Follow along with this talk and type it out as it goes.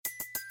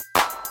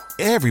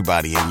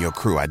Everybody in your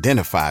crew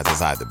identifies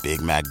as either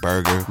Big Mac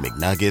Burger,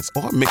 McNuggets,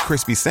 or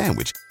McCrispy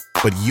Sandwich.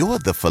 But you're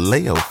the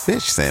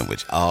Filet-O-Fish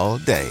Sandwich all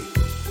day.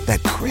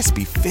 That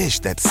crispy fish,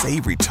 that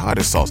savory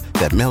tartar sauce,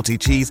 that melty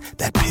cheese,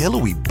 that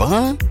pillowy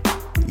bun.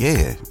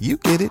 Yeah, you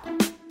get it.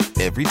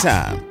 Every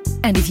time.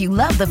 And if you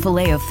love the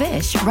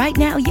Filet-O-Fish, right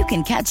now you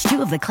can catch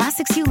two of the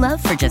classics you love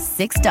for just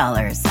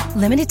 $6.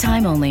 Limited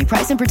time only.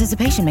 Price and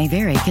participation may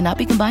vary. Cannot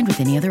be combined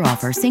with any other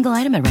offer. Single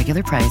item at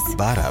regular price.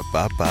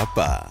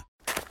 Ba-da-ba-ba-ba.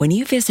 When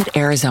you visit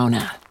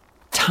Arizona,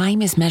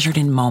 time is measured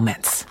in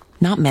moments,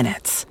 not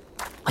minutes.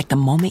 Like the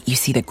moment you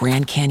see the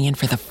Grand Canyon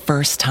for the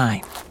first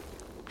time.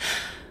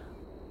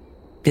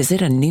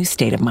 Visit a new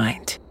state of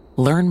mind.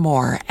 Learn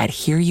more at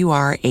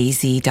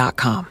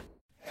hereyouareaz.com.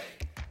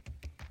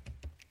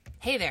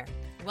 Hey there.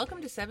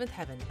 Welcome to Seventh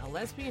Heaven, a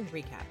lesbian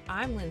recap.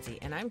 I'm Lindsay,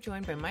 and I'm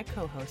joined by my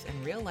co-host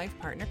and real-life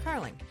partner,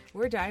 Carling.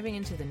 We're diving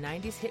into the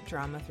 90s hit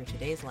drama through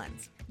today's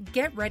lens.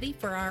 Get ready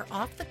for our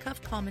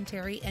off-the-cuff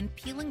commentary and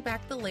peeling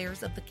back the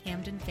layers of the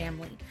Camden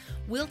family.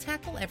 We'll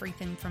tackle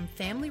everything from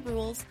family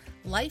rules,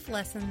 life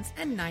lessons,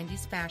 and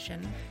 90s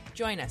fashion.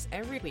 Join us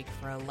every week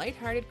for a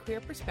lighthearted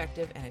queer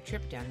perspective and a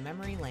trip down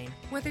memory lane.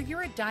 Whether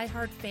you're a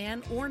diehard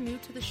fan or new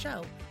to the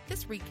show,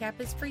 this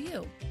recap is for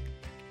you.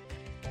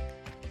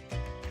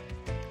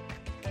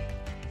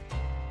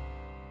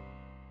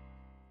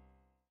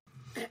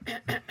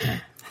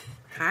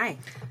 Hi.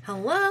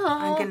 Hello.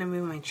 I'm going to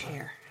move my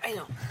chair. I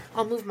know.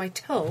 I'll move my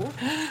toe.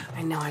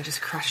 I know, I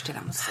just crushed it.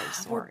 I'm so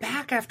sorry. We're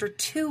back after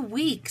 2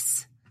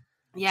 weeks.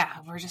 Yeah,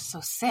 we're just so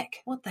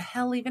sick. What the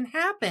hell even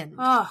happened?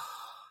 Oh,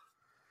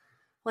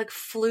 like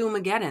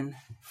Flu-mageddon.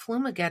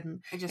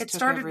 Flu-mageddon. It just It took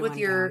started with everyone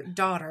your down.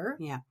 daughter,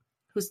 Yeah.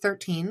 who's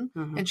 13,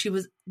 Mhm. and she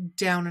was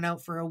down and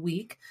out for a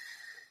week.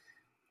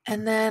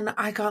 And then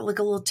I got like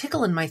a little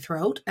tickle in my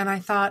throat, and I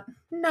thought,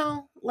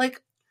 no,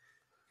 like,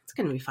 It's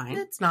going to be fine.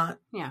 it's not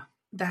Yeah.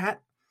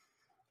 that.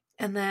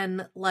 And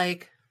then,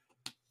 like,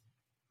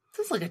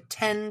 this is like a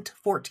 10 to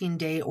 14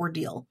 day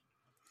ordeal.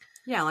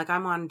 Yeah, like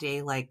I'm on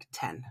day like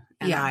 10,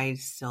 and Yeah. I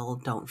still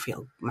don't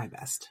feel my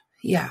best.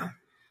 Yeah.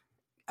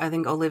 I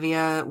think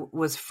Olivia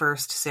was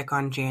first sick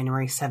on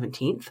January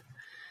 17th,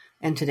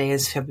 and today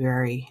is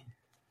February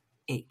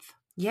 8th.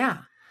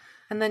 Yeah.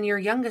 And then your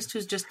youngest,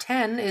 who's just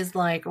 10, is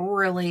like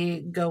really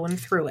going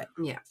through it.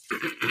 Yeah.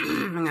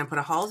 I'm going to put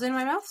a Halls in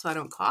my mouth so I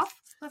don't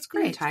cough. That's The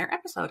great. entire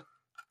episode.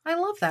 I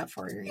love that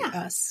for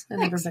us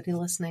and everybody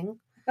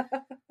listening.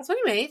 So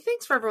anyway,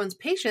 thanks for everyone's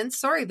patience.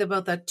 Sorry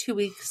about that 2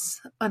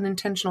 weeks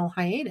unintentional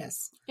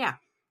hiatus. Yeah.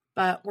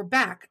 But we're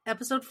back.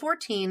 Episode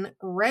 14,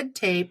 Red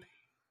Tape.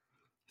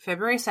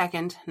 February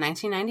 2nd,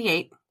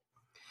 1998.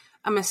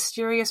 A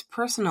mysterious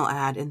personal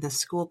ad in the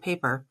school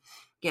paper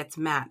gets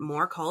Matt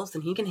more calls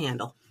than he can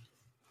handle.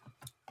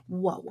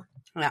 Whoa.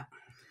 Yeah.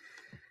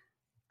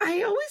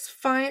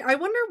 I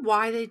wonder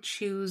why they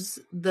choose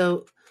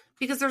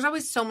because there's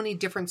always so many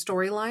different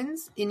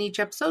storylines in each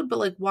episode, but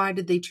like, why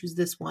did they choose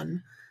this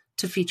one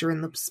to feature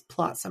in the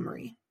plot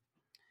summary?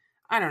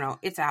 I don't know.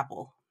 It's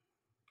Apple.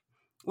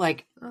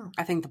 Like, Oh.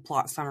 I think the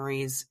plot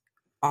summaries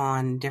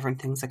on different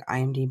things like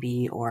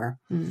IMDb or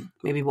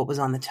maybe what was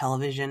on the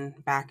television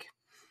back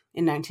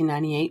in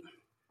 1998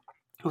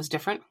 was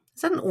different.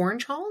 Is that an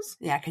orange Halls?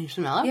 Yeah, can you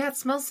smell it? Yeah, it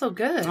smells so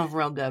good. Oh,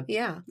 real good.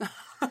 Yeah.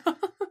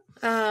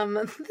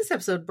 This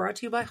episode brought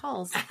to you by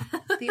Halls,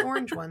 the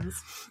orange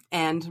ones.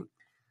 And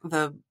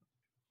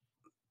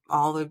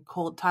all the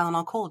cold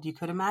Tylenol cold you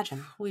could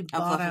imagine. We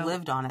bought out.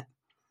 lived on it.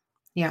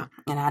 Yeah.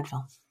 And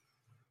Advil.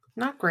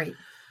 Not great.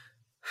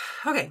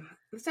 Okay,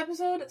 this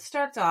episode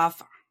starts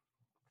off,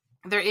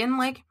 they're in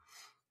like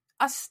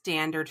a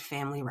standard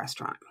family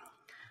restaurant.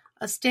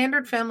 A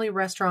standard family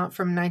restaurant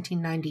from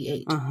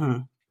 1998. Mm-hmm.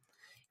 It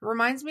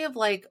reminds me of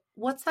like,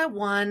 what's that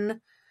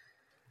one?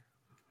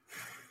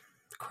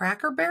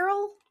 Cracker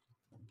Barrel?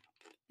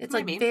 It's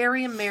Maybe. like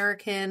very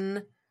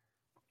American.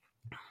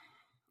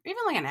 Even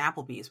like an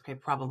Applebee's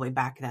probably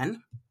back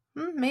then.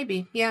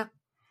 Maybe, yeah.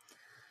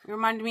 It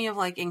reminded me of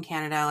like in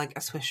Canada, like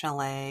a Swiss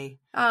chalet.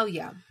 Oh,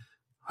 yeah.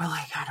 Or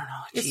like, I don't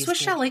know. Is Swiss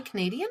chalet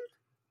Canadian?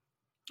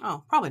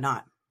 Oh, probably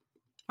not.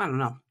 I don't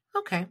know.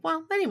 Okay,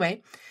 well,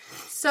 anyway.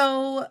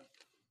 So,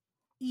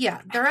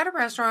 yeah, they're at a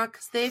restaurant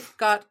because they've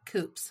got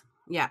coupes.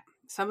 Yeah.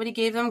 Somebody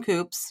gave them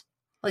coops.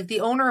 Like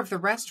the owner of the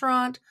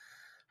restaurant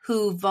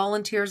who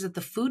volunteers at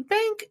the food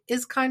bank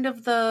is kind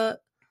of the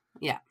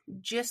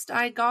gist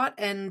I got.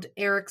 And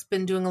Eric's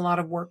been doing a lot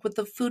of work with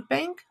the food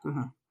bank.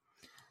 Mm-hmm.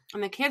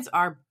 And the kids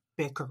are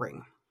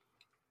bickering.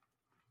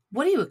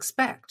 What do you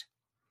expect?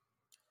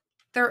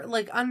 They're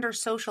like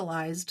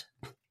under-socialized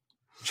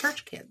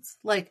church kids.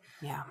 Like,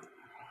 yeah.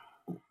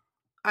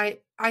 I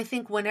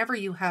think whenever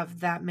you have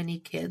that many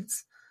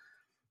kids,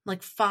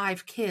 like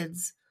 5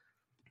 kids,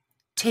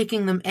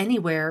 taking them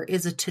anywhere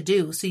is a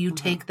to-do. So you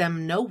take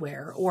them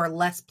nowhere or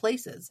less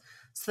places.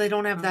 So they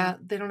don't have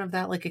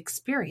that like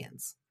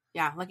experience.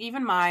 Yeah. Like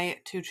even my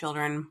 2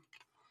 children,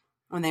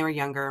 when they were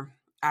younger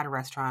at a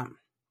restaurant,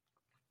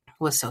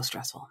 was so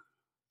stressful.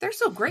 They're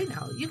so great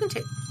now. You can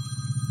take...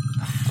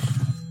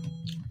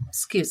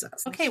 Excuse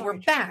us. Okay, we're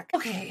back.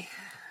 Okay.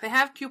 They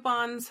have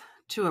coupons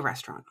to a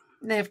restaurant.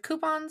 They have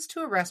coupons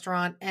to a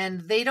restaurant,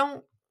 and they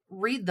don't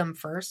read them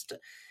first.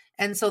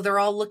 And so they're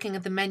all looking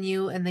at the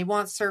menu, and they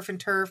want surf and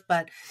turf,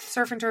 but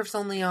surf and turf's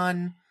only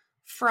on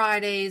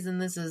Fridays,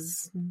 and this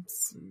is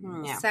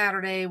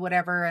Saturday,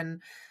 whatever.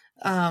 And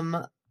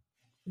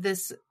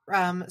this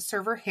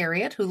server,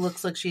 Harriet, who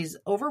looks like she's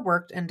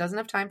overworked and doesn't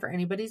have time for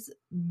anybody's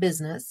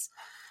business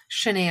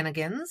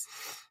shenanigans.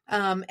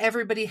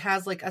 Everybody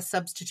has like a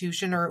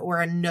substitution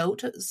or a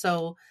note.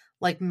 So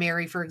like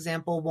Mary, for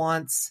example,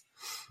 wants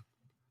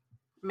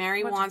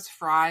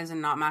fries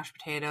and not mashed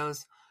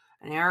potatoes.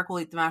 And Eric will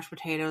eat the mashed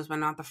potatoes, but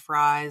not the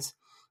fries.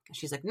 And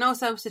she's like, no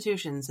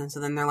substitutions. And so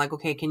then they're like,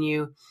 okay, can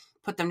you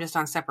put them just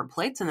on separate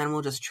plates and then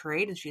we'll just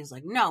trade? And she's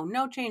like,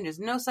 no changes,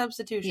 no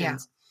substitutions. Yeah.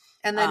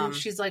 And then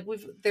she's like,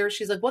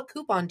 she's like, what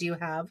coupon do you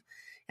have?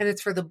 And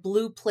it's for the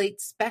blue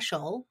plate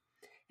special.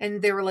 And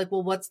they were like,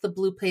 well, what's the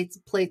blue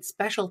plate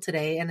special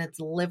today? And it's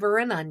liver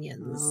and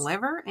onions.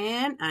 Liver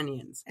and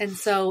onions. And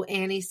so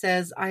Annie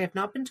says, I have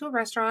not been to a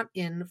restaurant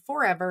in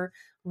forever.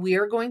 We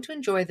are going to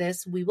enjoy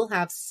this. We will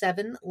have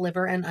 7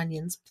 liver and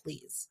onions,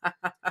 please. It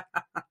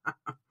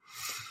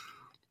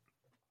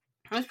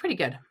was pretty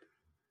good.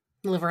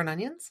 Liver and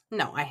onions?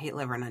 No, I hate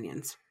liver and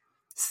onions.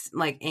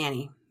 Like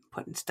Annie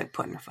putting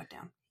her foot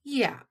down.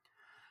 Yeah.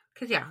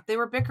 Because, they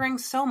were bickering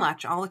so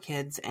much, all the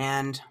kids,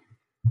 and...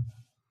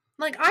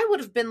 Like, I would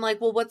have been like,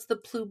 well, what's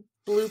the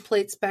blue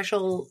plate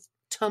special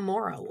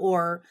tomorrow?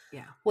 Or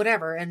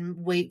whatever, and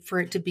wait for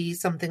it to be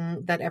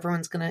something that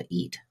everyone's going to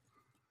eat.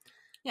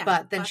 Yeah,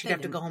 but then she'd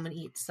have to go home and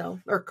eat,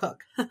 or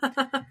cook.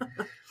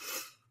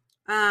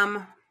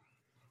 But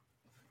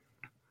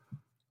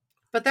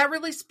that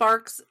really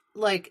sparks,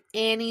 like,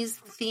 Annie's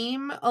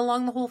theme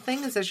along the whole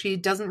thing is that she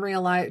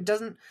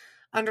doesn't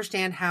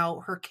understand how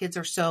her kids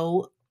are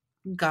so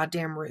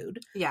goddamn rude.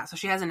 Yeah, so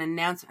she has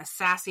a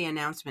sassy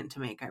announcement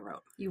to make, I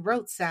wrote. You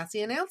wrote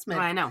sassy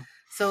announcement. Oh, I know.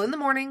 So in the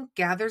morning,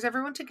 gathers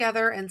everyone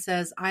together and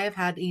says, I have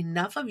had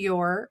enough of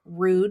your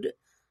rude,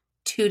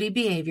 tooty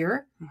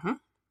behavior. Mm-hmm.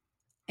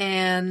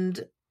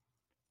 And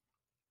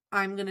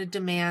I'm going to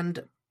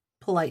demand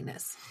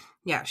politeness.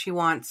 Yeah, she's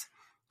going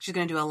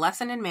to do a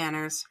lesson in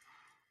manners,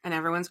 and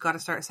everyone's got to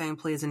start saying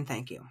please and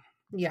thank you.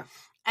 Yeah.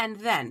 And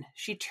then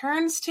she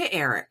turns to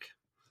Eric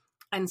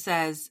and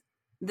says,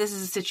 this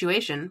is a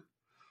situation.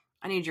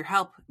 I need your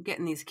help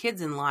getting these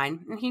kids in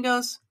line. And he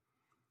goes,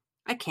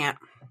 I can't.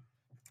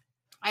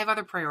 I have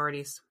other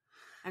priorities.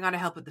 I got to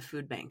help at the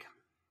food bank.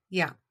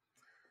 Yeah.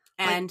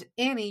 And like,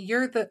 Annie,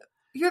 you're the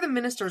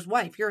minister's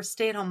wife. You're a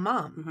stay-at-home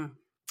mom. Mm-hmm.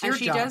 And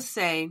she does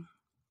say,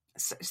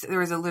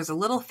 there's a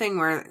little thing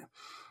where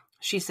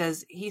he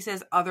says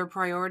other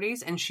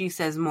priorities, and she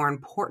says more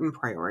important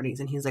priorities.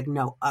 And he's like,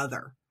 no,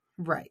 other.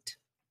 Right.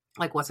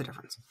 Like, what's the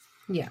difference?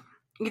 Yeah.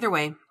 Either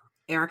way,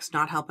 Eric's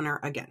not helping her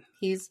again.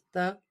 He's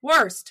the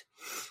worst.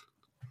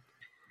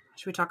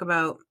 Should we talk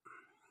about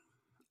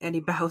Eddie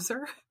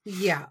Bowser?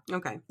 Yeah.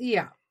 Okay.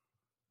 Yeah.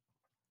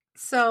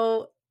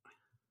 So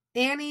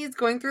Annie's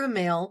going through the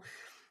mail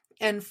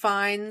and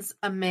finds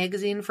a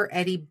magazine for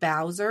Eddie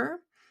Bowser.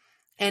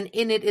 And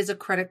in it is a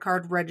credit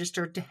card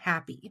registered to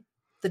Happy,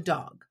 the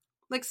dog.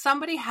 Like,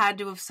 somebody had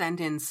to have sent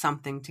in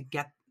something to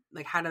get,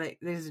 like, how do they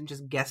doesn't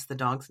just guess the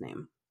dog's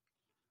name?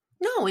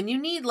 No, and you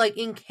need, like,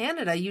 in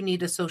Canada, you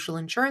need a social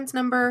insurance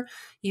number,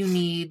 you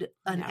need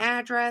an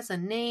address, a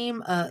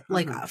name,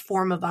 like a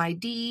form of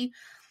ID.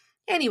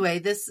 Anyway,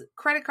 this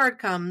credit card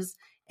comes,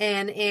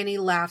 and Annie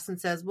laughs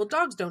and says, well,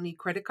 dogs don't need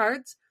credit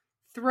cards.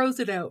 Throws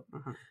it out.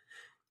 Mm-hmm.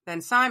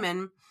 Then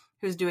Simon,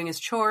 who's doing his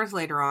chores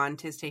later on,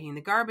 is taking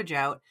the garbage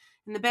out,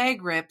 and the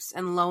bag rips,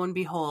 and lo and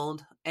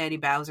behold, Eddie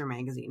Bowser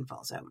magazine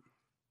falls out.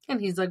 And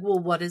he's like, well,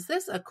 what is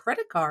this? A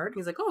credit card?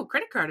 He's like, oh,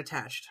 credit card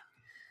attached.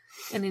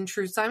 And in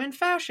true Simon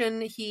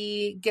fashion,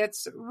 he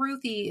gets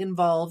Ruthie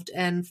involved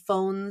and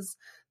phones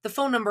the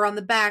phone number on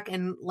the back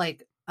and,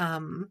 like,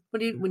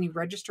 when you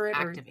register it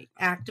or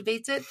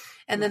activates it,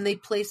 and then they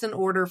place an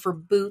order for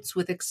boots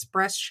with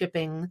express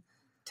shipping.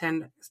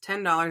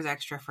 $10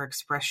 extra for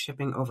express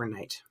shipping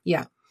overnight.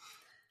 Yeah.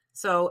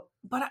 So,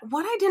 but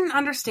what I didn't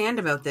understand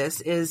about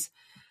this is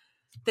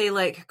they,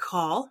 like,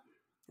 call,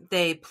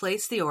 they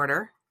place the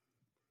order,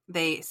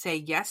 they say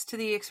yes to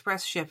the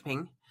express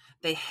shipping,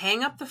 they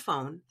hang up the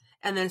phone,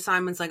 and then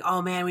Simon's like,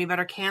 oh man, we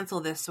better cancel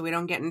this so we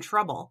don't get in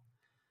trouble.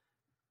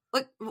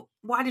 Like,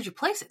 why did you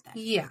place it then?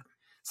 Yeah.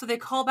 So they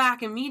call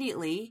back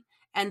immediately,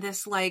 and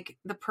this, like,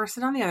 the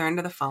person on the other end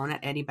of the phone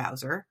at Eddie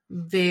Bowser.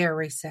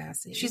 Very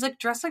sassy. She's, like,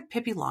 dressed like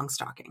Pippi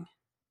Longstocking.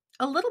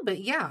 A little bit,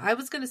 yeah. I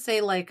was going to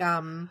say, like,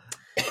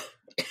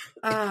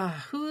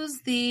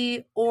 who's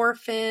the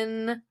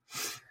orphan?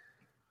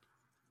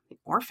 The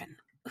orphan?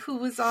 Who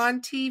was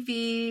on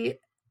TV?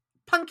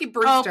 Punky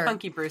Brewster. Oh,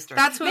 Punky Brewster.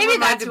 That's who Maybe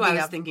that's who I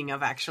was thinking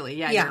of, actually.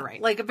 Yeah, you're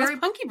right. Like was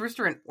Punky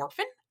Brewster an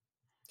orphan?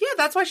 Yeah,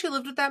 that's why she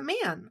lived with that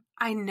man.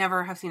 I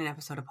never have seen an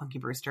episode of Punky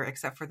Brewster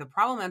except for the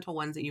problematic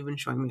ones that you've been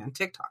showing me on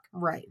TikTok.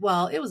 Right.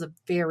 Well, it was a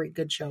very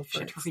good show for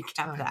Should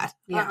recap that.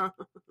 Yeah.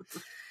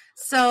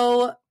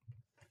 So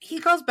he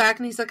goes back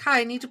and he's like,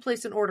 hi, I need to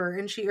place an order.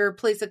 And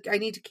I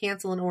need to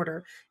cancel an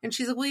order. And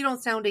she's like, well, you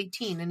don't sound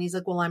 18. And he's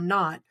like, well, I'm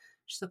not.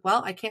 She's like,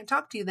 well, I can't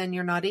talk to you then.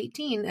 You're not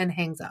 18, and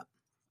hangs up.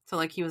 So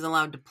like he was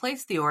allowed to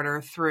place the order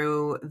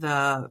through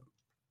the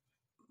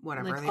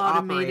whatever, Like the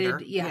automated,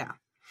 operator. yeah.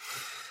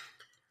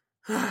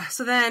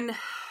 So then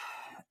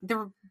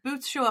the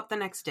Boots show up the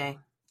next day.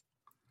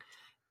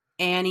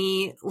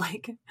 Annie's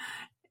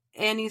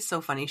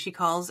so funny. She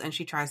calls and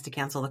she tries to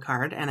cancel the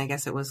card, and I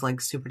guess it was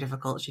like super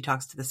difficult. She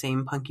talks to the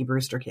same Punky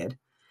Brewster kid.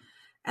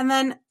 And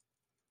then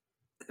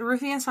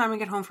Ruthie and Simon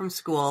get home from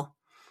school,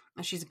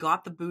 and she's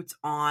got the Boots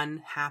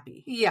on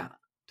happy. Yeah.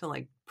 To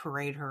like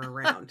parade her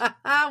around.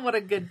 What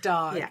a good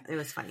dog. Yeah, it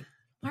was funny.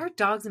 Why are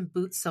dogs and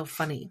Boots so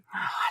funny? Oh,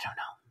 I don't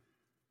know.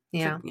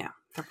 Yeah. Yeah,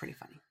 they're pretty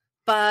funny.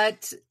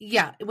 But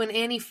yeah, when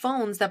Annie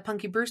phones that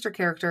Punky Brewster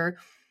character,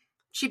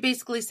 she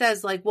basically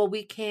says like, well,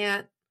 we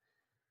can't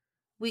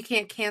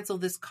cancel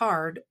this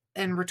card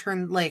and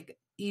return, like,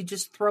 you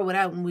just throw it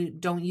out and we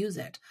don't use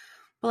it.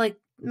 But like,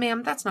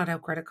 ma'am, that's not how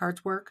credit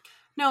cards work.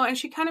 No, and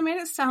she kind of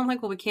made it sound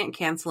like, well, we can't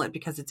cancel it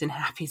because it's in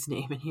Happy's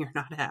name and you're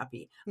not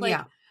happy. Like,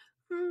 yeah.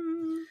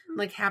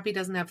 Like Happy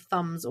doesn't have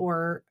thumbs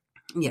or,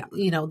 yeah,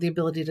 the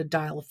ability to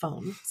dial a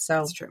phone. So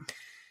that's true.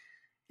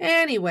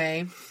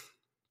 Anyway.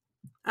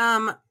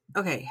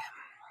 Okay.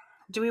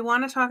 Do we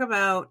want to talk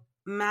about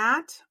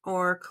Matt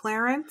or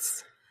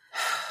Clarence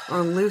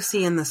or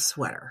Lucy and the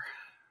sweater?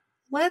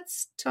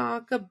 Let's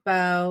talk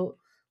about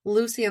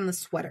Lucy and the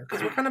sweater,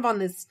 because we're kind of on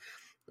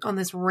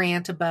this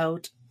rant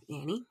about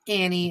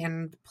Annie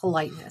and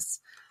politeness.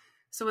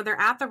 So when they're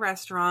at the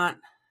restaurant,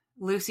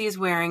 Lucy is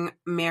wearing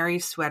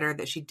Mary's sweater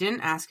that she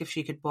didn't ask if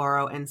she could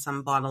borrow, and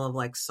some bottle of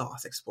like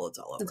sauce explodes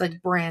all over. It's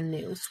like brand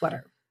new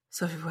sweater.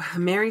 So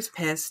Mary's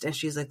pissed and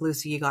she's like,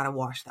 Lucy, you got to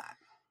wash that.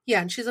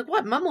 Yeah. And she's like,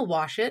 what? Mom will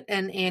wash it.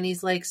 And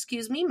Annie's like,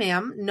 excuse me,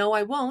 ma'am. No,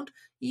 I won't.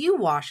 You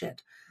wash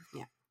it.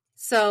 Yeah.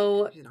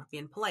 So she's not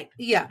being polite.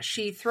 Yeah.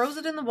 She throws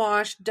it in the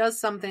wash, does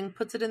something,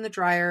 puts it in the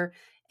dryer.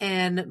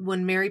 And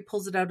when Mary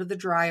pulls it out of the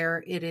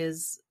dryer, it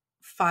is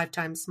 5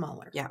 times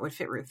smaller. Yeah. It would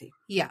fit Ruthie.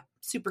 Yeah.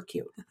 Super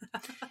cute.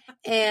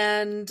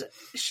 And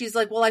she's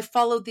like, well, I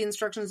followed the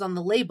instructions on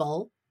the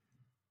label.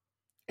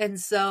 And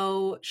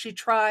so she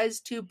tries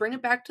to bring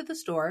it back to the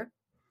store.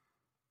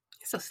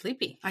 You're so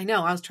sleepy. I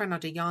know. I was trying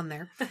not to yawn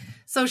there.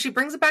 So she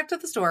brings it back to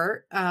the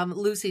store.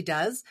 Lucy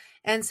does,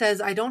 and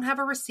says, I don't have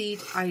a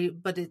receipt,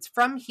 but it's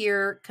from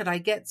here. Could I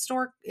get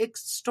store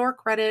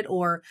credit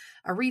or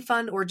a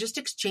refund or just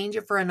exchange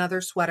it for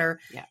another sweater?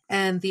 Yeah.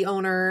 And the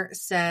owner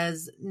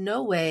says,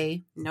 no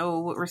way.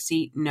 No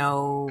receipt,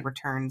 no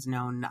returns,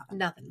 no nothing.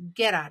 Nothing.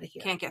 Get out of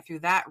here. Can't get through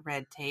that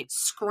red tape.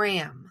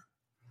 Scram.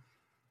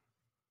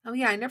 Oh,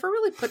 yeah. I never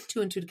really put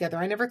 2 and 2 together.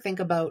 I never think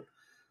about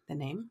the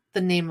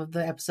name of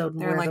the episode.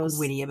 They're like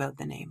witty about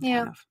the name. Yeah.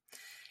 Kind of.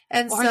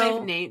 And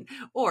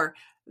or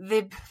so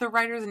the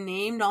writers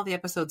named all the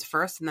episodes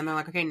first, and then they're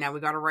like, okay, now we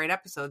got to write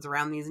episodes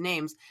around these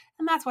names.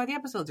 And that's why the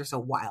episodes are so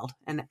wild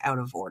and out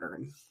of order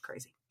and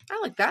crazy. I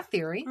like that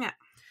theory. Yeah.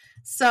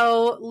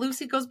 So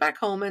Lucy goes back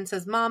home and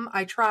says, Mom,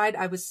 I tried.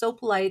 I was so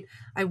polite.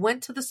 I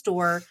went to the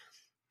store.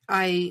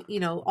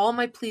 All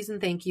my please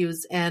and thank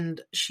yous.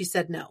 And she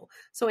said no.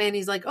 So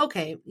Annie's like,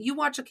 okay, you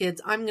watch the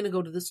kids. I'm going to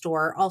go to the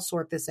store. I'll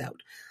sort this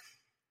out.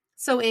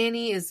 So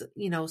Annie is,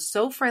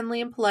 so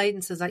friendly and polite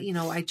and says,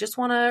 I just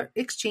want to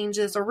exchange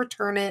this or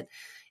return it.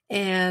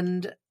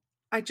 And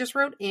I just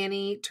wrote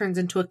Annie turns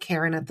into a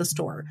Karen at the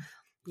store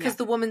because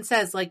the woman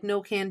says like,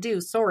 no can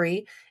do.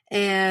 Sorry.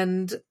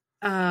 And,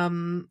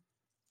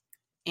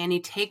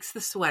 Annie takes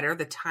the sweater,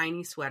 the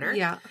tiny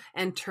sweater,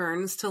 and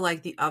turns to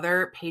like the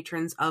other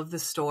patrons of the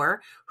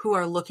store who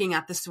are looking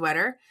at the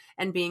sweater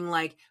and being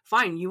like,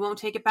 fine, you won't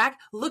take it back.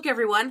 Look,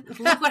 everyone,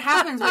 look what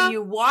happens when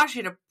you wash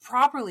it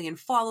properly and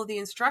follow the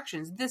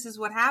instructions. This is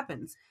what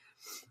happens.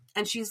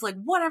 And she's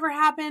like, whatever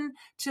happened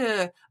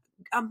to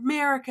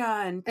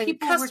America and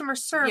people customer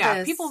service?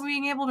 Yeah, people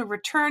being able to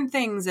return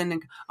things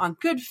and on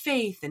good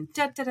faith and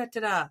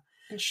da-da-da-da-da.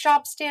 And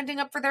shops standing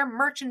up for their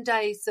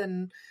merchandise.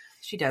 And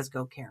she does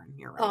go Karen.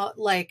 You're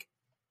right.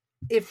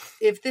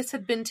 If this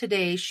had been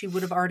today, she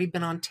would have already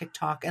been on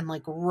TikTok and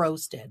like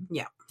roasted.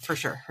 Yeah, for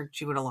sure.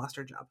 She would have lost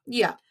her job.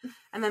 Yeah.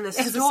 And then as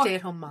a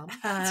stay-at-home mom.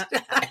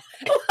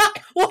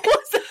 What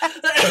was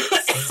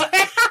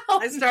that?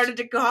 I started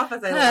to cough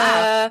as I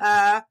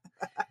laughed.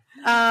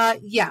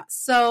 Yeah.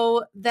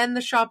 So then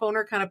the shop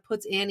owner kind of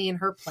puts Annie in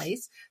her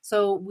place.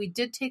 So we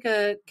did take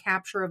a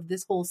capture of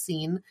this whole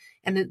scene,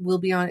 and it's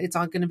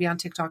going to be on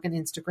TikTok and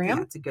Instagram.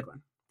 Yeah, it's a good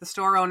one. The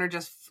store owner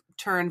just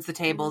turns the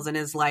tables and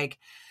is like,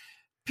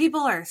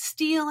 people are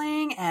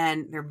stealing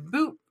and they're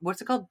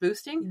what's it called?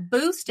 Boosting?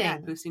 Boosting. Yeah,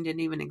 boosting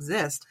didn't even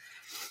exist.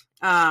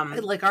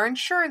 Like our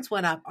insurance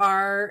went up,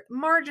 our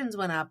margins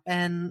went up,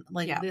 and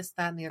this,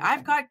 that, and the other.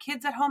 I've got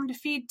kids at home to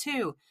feed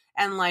too.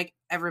 And like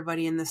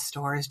everybody in the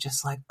store is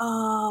just like,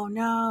 oh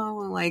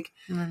no, like,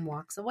 and then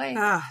walks away.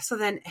 So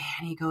then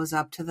Annie goes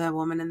up to the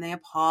woman and they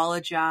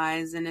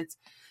apologize, and it's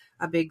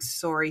a big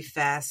sorry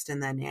fest.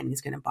 And then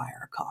Annie's going to buy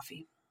her a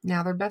coffee.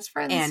 Now they're best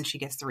friends. And she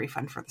gets the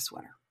refund for the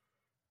sweater.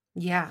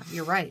 Yeah,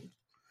 you're right.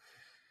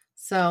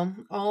 So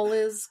all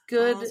is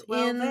good All's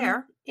well in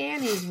there.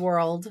 Annie's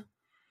world.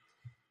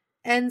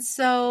 And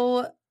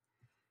so, Do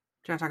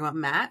you want to talk about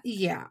Matt?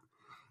 yeah.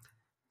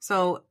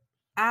 So,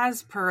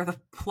 as per the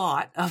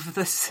plot of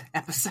this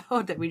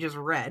episode that we just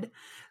read,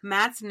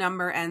 Matt's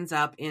number ends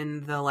up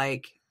in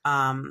the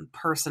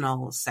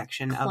personal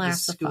section of the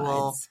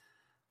school Classifieds.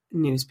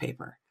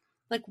 newspaper.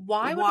 Like,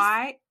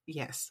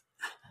 Yes.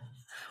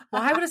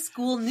 why would a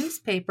school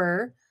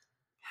newspaper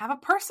Have a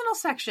personal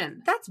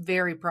section? That's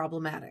very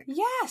problematic.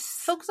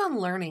 Yes. Focus on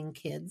learning,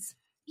 kids.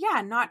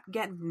 Yeah, not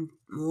getting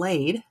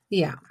laid.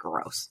 Yeah.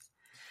 Gross.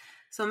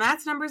 So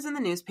Matt's number's in the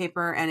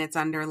newspaper, and it's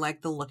under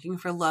the looking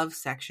for love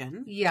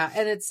section. Yeah,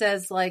 and it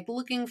says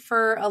looking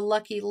for a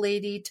lucky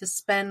lady to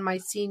spend my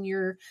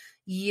senior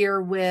year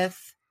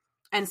with.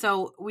 And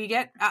so we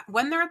get,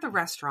 when they're at the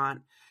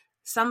restaurant,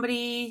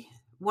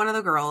 one of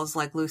the girls,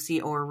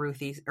 Lucy or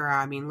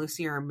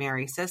Lucy or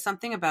Mary, says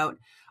something about,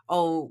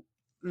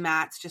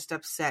 Matt's just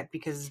upset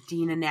because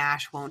Dina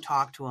Nash won't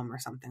talk to him or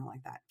something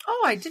like that.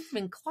 Oh, I didn't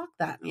even clock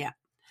that. Yeah.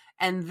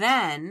 And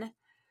then,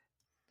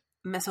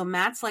 so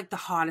Matt's the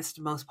hottest,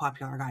 most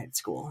popular guy at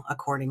school,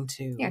 according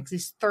to... Yeah, because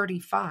he's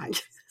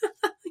 35.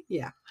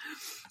 Yeah.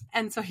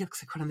 And so he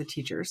looks like one of the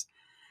teachers.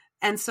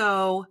 And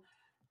so,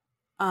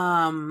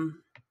 all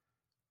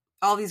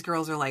these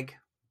girls are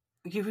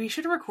we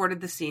should have recorded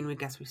the scene. We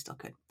guess we still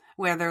could.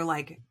 Where they're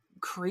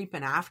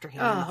creeping after him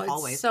in the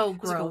hallways. It's so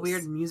gross. It's a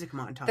weird music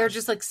montage. They're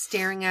just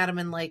staring at him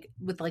and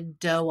with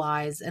doe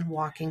eyes and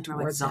walking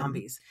towards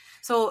zombies.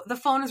 So the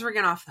phone is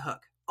ringing off the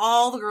hook.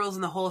 All the girls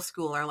in the whole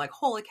school are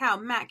holy cow,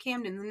 Matt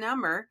Camden's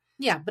number.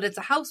 Yeah, but it's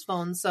a house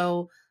phone,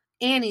 so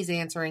Annie's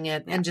answering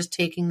it and just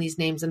taking these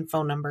names and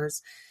phone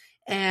numbers.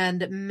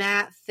 And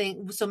Matt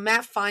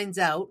finds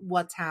out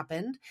what's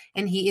happened,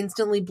 and he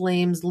instantly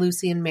blames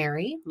Lucy and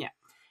Mary. Yeah.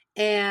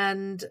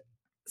 And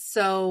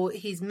so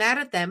he's mad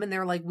at them, and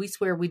they're we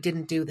swear we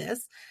didn't do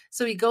this.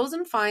 So he goes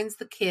and finds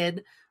the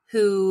kid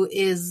who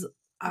is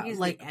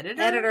the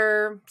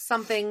editor,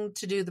 something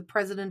to do the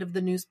president of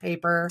the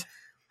newspaper.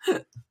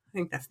 I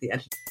think that's the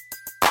editor.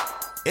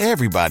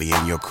 Everybody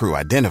in your crew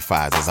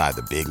identifies as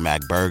either Big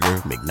Mac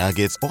Burger,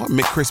 McNuggets, or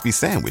McCrispy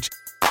Sandwich.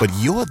 But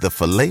you're the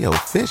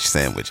Filet-O-Fish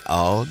Sandwich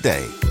all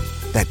day.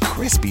 That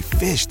crispy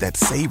fish, that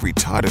savory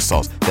tartar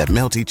sauce, that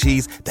melty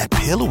cheese, that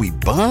pillowy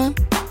bun.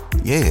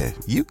 Yeah,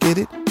 you get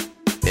it.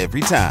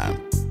 Every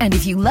time. And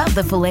if you love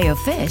the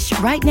Filet-O-Fish,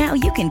 right now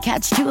you can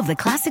catch two of the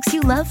classics you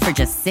love for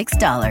just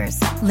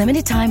 $6.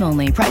 Limited time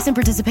only. Price and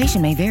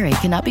participation may vary.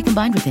 Cannot be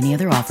combined with any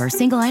other offer.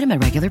 Single item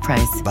at regular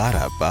price.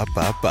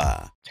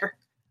 Ba-da-ba-ba-ba.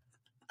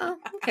 Oh,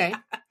 okay.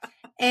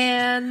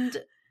 And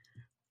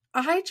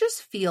I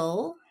just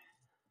feel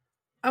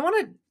I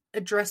want to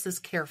address this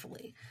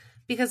carefully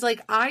because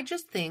I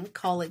just think,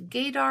 call it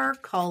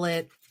gaydar, call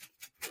it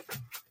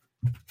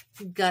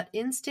gut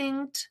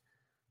instinct.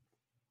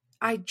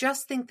 I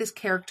just think this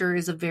character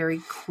is a very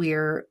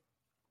queer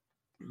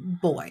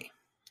boy.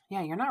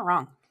 Yeah, you're not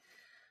wrong.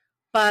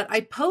 But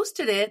I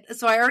posted it.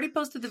 So I already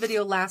posted the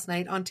video last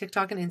night on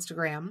TikTok and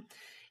Instagram,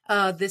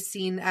 this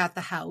scene at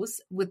the house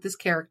with this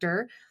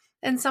character.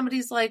 And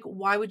somebody's like,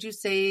 why would you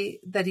say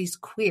that he's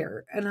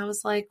queer? And I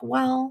was like,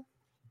 well.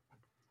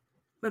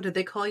 Oh, did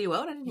they call you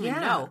out? I didn't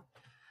even know.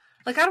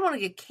 I don't want to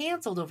get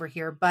canceled over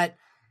here, but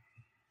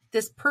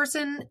this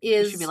person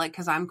is. You should be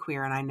because I'm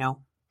queer and I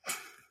know.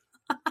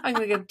 I'm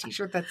going to get a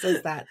t-shirt that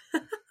says that.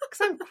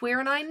 Because I'm queer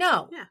and I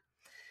know. Yeah.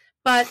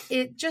 But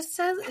it just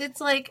says,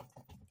 it's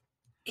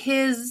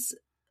his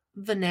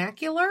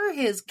vernacular,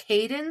 his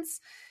cadence,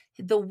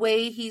 the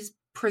way he's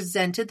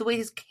presented, the way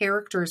his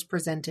character is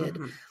presented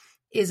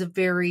is a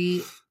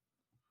very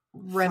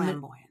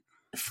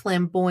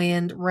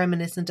flamboyant,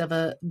 reminiscent of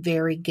a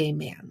very gay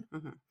man.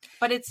 Mm-hmm.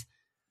 But it's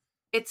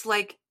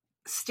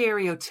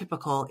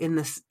stereotypical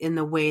in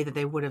the way that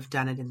they would have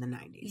done it in the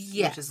 90s.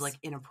 Yes. Which is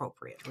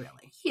inappropriate,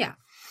 really. Yeah.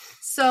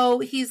 So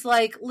he's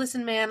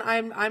listen, man,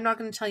 I'm not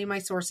going to tell you my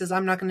sources.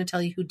 I'm not going to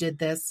tell you who did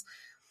this.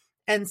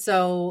 And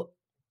so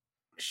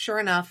sure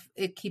enough,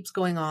 it keeps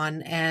going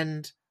on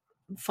and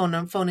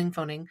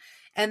phoning.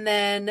 And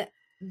then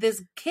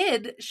this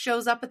kid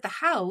shows up at the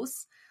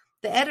house,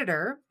 the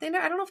editor. I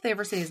don't know if they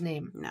ever say his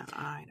name. No,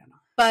 I don't know.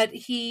 But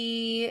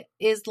he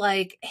is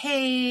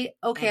hey,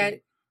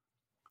 okay.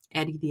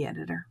 Eddie the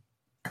editor.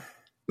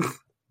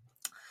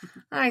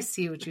 I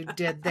see what you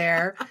did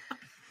there.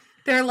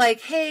 They're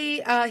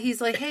hey,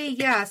 he's hey,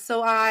 yeah,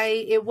 so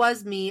it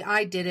was me.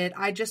 I did it.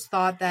 I just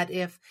thought that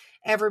if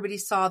everybody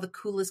saw the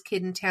coolest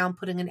kid in town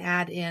putting an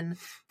ad in,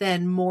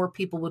 then more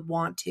people would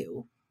want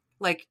to.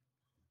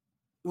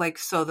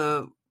 So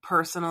the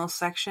personal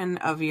section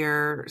of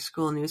your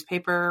school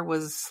newspaper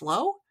was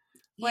slow?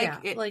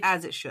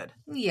 As it should.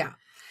 Yeah.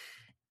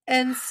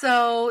 And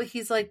so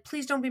he's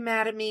please don't be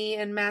mad at me.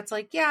 And Matt's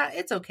yeah,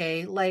 it's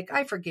okay.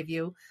 I forgive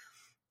you.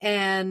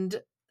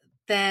 And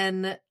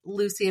then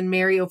Lucy and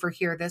Mary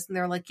overhear this and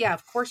they're yeah,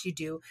 of course you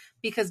do.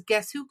 Because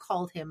guess who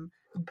called him?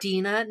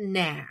 Dina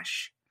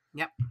Nash.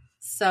 Yep.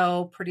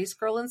 So prettiest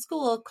girl in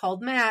school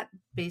called Matt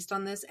based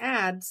on this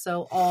ad.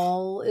 So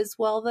all is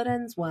well that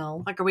ends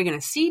well. Are we going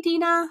to see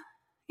Dina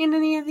in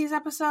any of these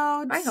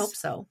episodes. I hope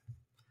so.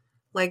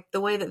 Like,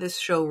 the way that this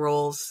show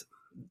rolls,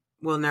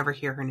 we'll never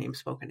hear her name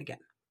spoken again.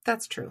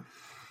 That's true.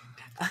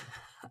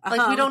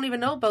 Like, we don't even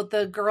know about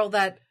the girl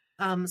that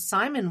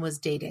Simon was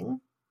dating.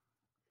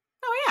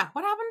 Oh, yeah.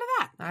 What happened to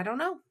that? I don't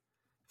know.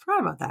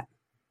 Forgot about that.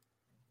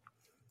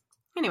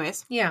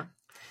 Anyways. Yeah.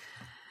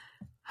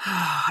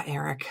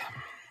 Eric.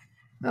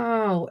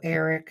 Oh,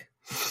 Eric.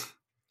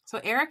 So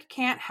Eric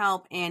can't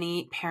help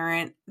Annie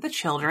parent the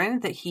children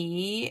that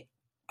he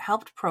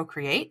helped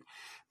procreate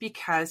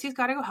because he's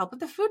got to go help with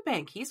the food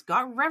bank. He's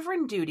got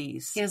reverend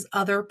duties. He has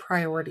other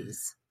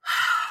priorities.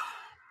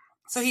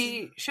 So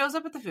he shows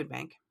up at the food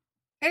bank.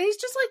 And he's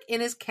just like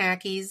in his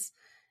khakis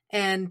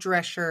and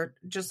dress shirt,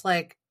 just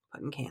like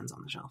Putting cans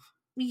on the shelf.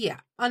 Yeah,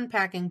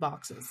 unpacking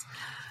boxes.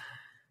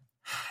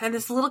 And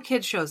this little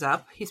kid shows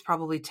up. He's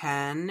probably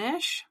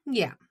 10-ish.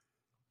 Yeah.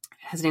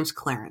 His name's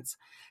Clarence.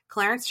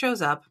 Clarence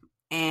shows up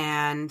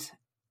and,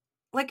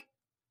 like,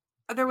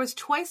 there was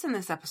twice in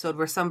this episode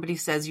where somebody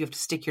says you have to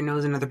stick your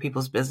nose in other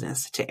people's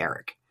business to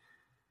Eric.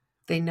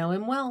 They know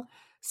him well.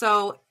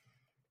 So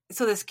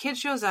this kid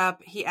shows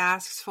up. He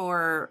asks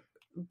for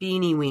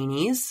beanie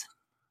weenies.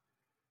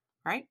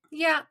 Right?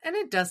 Yeah, and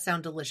it does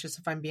sound delicious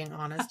if I'm being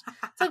honest.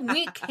 It's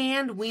like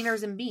canned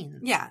wieners and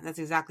beans. Yeah, that's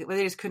exactly. Well,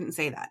 they just couldn't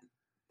say that.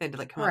 They had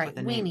to come up with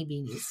a name. Weenie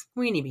beanies.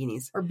 Weenie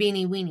beanies. Or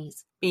beanie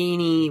weenies.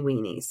 Beanie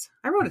weenies.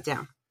 I wrote it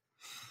down.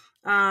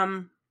 But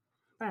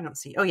I don't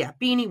see. Oh yeah,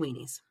 beanie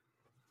weenies.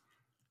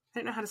 I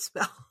didn't know how to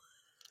spell.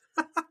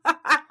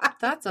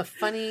 That's a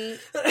funny.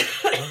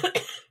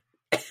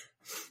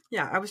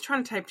 Yeah, I was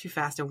trying to type too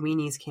fast and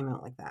weenies came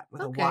out like that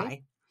with a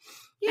Y.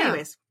 Yeah.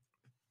 Anyways.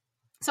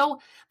 So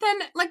then,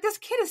 like, this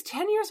kid is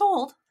 10 years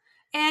old,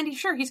 and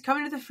he's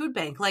coming to the food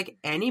bank. Like,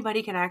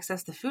 anybody can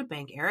access the food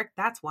bank, Eric.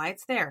 That's why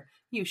it's there.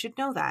 You should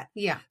know that.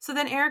 Yeah. So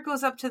then Eric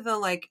goes up to the,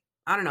 like,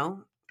 I don't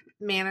know,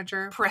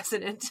 manager,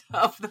 president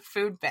of the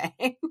food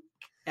bank,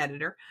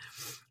 editor,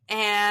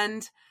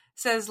 and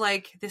says,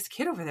 like, this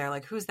kid over there,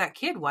 like, who's that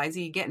kid? Why is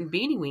he getting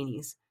beanie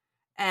weenies?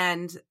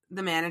 And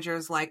the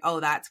manager's like, oh,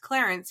 that's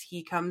Clarence.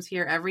 He comes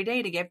here every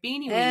day to get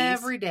beanie weenies.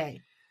 Every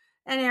day.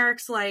 And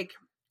Eric's like,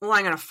 well,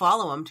 I'm going to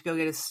follow him to go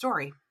get his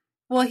story.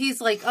 Well,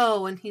 he's like,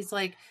 oh, and he's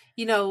like,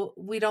 we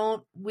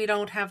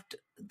don't have to,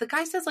 the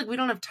guy says, like, we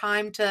don't have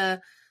time to,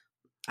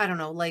 I don't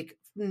know, like,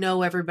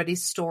 know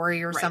everybody's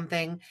story or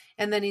something.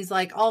 And then he's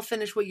like, I'll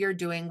finish what you're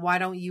doing. Why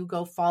don't you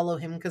go follow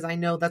him? Because I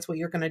know that's what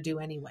you're going to do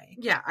anyway.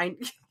 Yeah.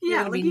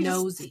 You're going to be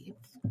nosy.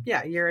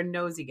 You're a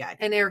nosy guy.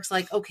 And Eric's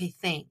like, okay,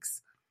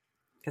 thanks.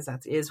 Because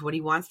that is what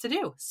he wants to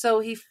do.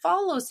 So he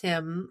follows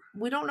him.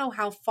 We don't know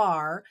how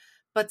far,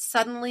 but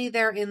suddenly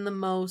they're in the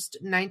most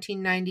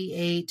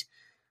 1998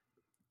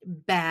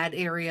 bad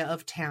area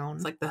of town.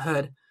 It's like the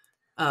hood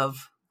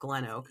of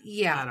Glen Oak.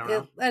 Yeah. I don't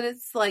know. And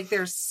it's like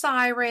there's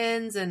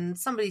sirens and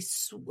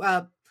somebody's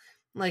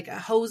like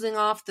hosing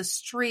off the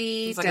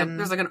street.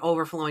 There's like an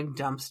overflowing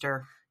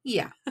dumpster.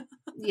 Yeah.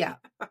 Yeah.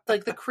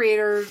 Like the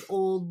creators,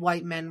 old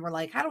white men were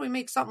like, how do we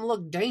make something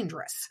look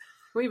dangerous?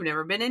 We've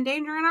never been in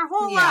danger in our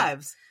whole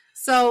lives.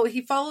 So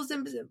he follows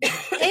him.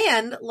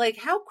 And like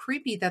how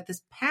creepy that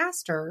this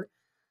pastor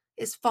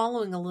is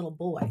following a little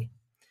boy.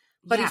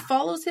 But he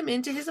follows him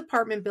into his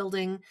apartment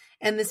building,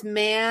 and this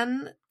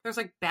man... There's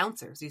like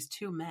bouncers, these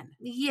two men.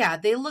 Yeah,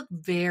 they look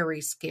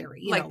very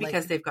scary.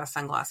 Because they've got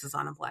sunglasses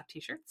on and black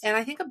t-shirts. And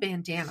I think a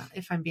bandana,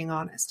 if I'm being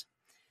honest.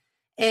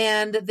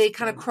 And they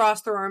kind of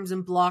cross their arms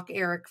and block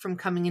Eric from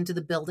coming into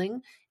the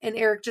building. And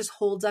Eric just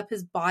holds up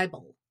his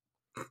Bible.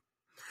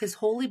 His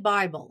holy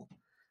Bible.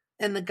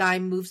 And the guy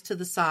moves to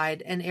the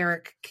side, and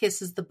Eric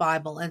kisses the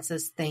Bible and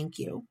says, thank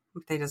you.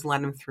 They just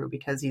let him through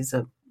because he's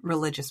a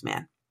religious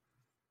man.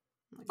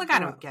 Like, I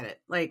don't get it.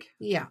 Like,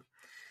 yeah.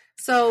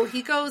 So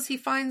he goes, he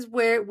finds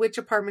which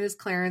apartment is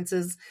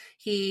Clarence's.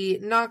 He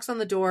knocks on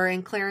the door,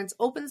 and Clarence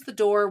opens the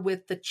door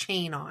with the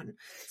chain on.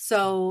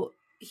 So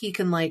he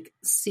can, like,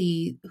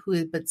 see who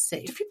had been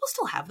safe. Do people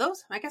still have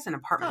those? I guess in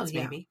apartments,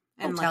 maybe.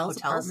 And hotels,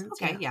 like hotels.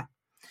 apartments. Okay, yeah.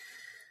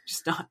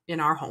 Just not in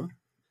our home.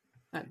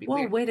 That'd be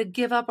weird. Way to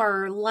give up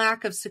our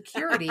lack of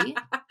security.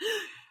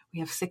 We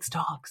have 6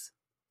 dogs.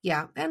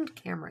 Yeah, and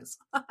cameras.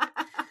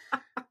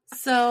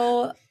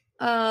 So,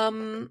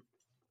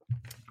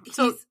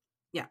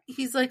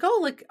 he's like, oh,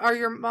 like, are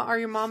your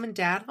mom and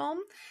dad home?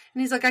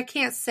 And he's like, I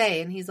can't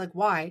say. And he's like,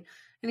 why?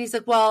 And he's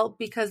like, well,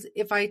 because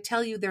if I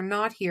tell you they're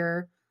not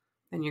here,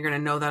 then you're going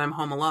to know that I'm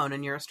home alone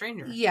and you're a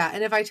stranger. Yeah.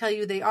 And if I tell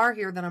you they are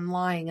here, then I'm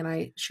lying and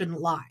I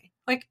shouldn't lie.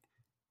 Like,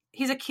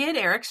 he's a kid,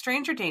 Eric,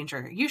 stranger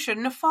danger. You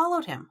shouldn't have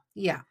followed him.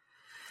 Yeah.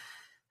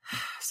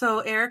 So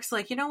Eric's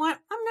like, you know what?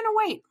 I'm going to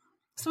wait.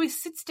 So he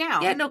sits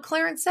down. Yeah, no,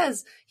 Clarence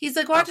says, he's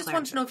like, well, I just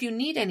want to know if you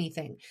need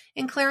anything.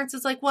 And Clarence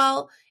is like,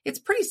 well, it's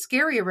pretty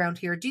scary around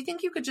here. Do you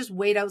think you could just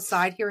wait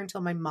outside here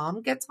until my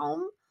mom gets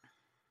home?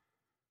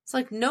 It's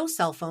like, no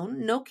cell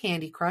phone, no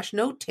Candy Crush,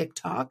 no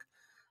TikTok,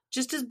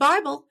 just his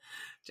Bible.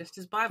 Just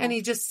his Bible. And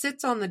he just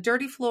sits on the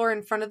dirty floor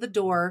in front of the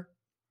door.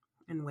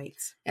 And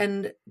waits.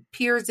 And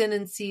peers in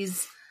and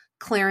sees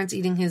Clarence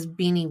eating his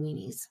beanie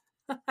weenies.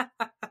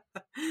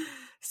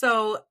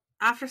 So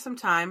after some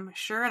time,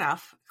 sure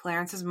enough,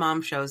 Clarence's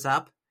mom shows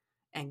up.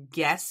 And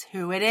guess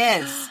who it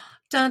is?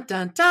 Dun,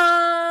 dun,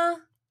 dun.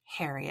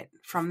 Harriet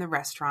from the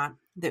restaurant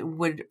that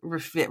would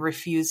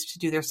refuse to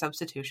do their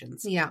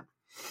substitutions. Yeah.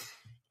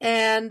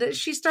 And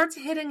she starts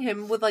hitting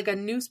him with like a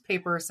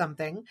newspaper or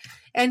something.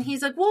 And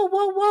he's like, whoa,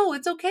 whoa, whoa,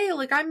 it's okay.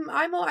 Like,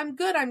 I'm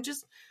good. I'm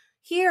just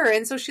here.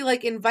 And so she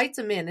like invites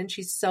him in and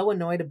she's so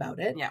annoyed about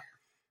it. Yeah.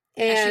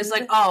 And she's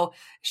like, oh,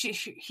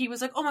 he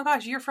was like, oh my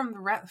gosh, you're from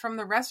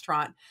the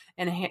restaurant.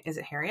 And is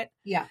it Harriet?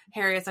 Yeah.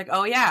 Harriet's like,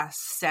 oh yeah,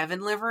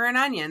 7 liver and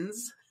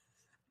onions.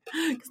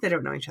 Because they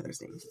don't know each other's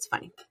names. It's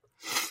funny.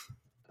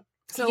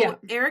 So yeah.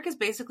 Eric is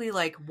basically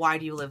like, why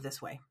do you live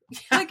this way?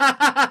 Like,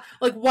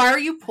 like, why are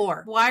you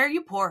poor? Why are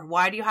you poor?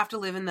 Why do you have to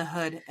live in the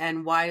hood?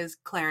 And why is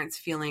Clarence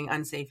feeling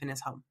unsafe in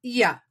his home?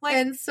 Yeah. Like,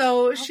 and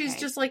so she's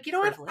just like, you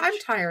know privilege. What? I'm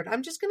tired.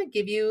 I'm just going to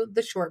give you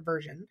the short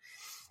version.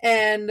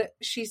 And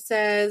she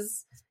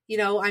says, you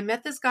know, I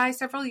met this guy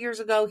several years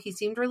ago. He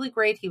seemed really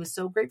great. He was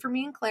so great for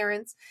me and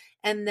Clarence.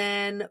 And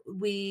then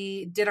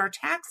we did our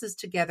taxes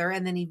together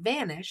and then he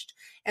vanished.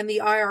 And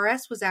the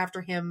IRS was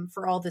after him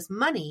for all this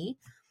money.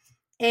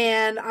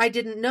 And I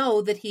didn't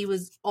know that he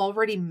was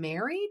already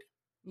married.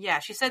 Yeah,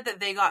 she said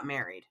that they got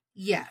married.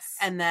 Yes.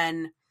 And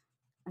then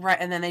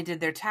they did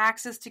their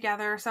taxes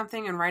together or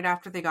something. And right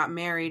after they got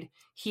married,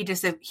 he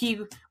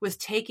was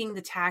taking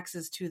the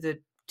taxes to the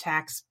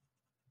tax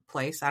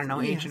place. I don't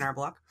know, H&R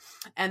Block.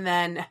 And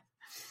then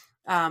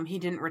he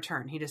didn't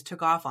return. He just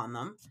took off on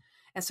them.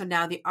 And so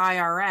now the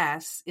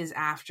IRS is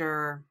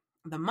after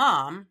the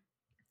mom,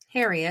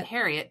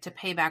 Harriet, to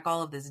pay back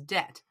all of this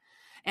debt.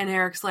 And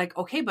Eric's like,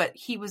 okay, but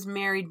he was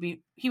married.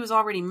 He was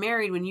already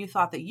married when you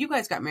thought that you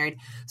guys got married.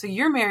 So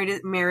your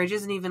marriage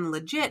isn't even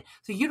legit.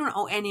 So you don't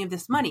owe any of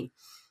this money.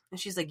 And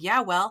she's like,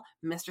 yeah, well,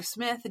 Mr.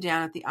 Smith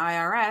down at the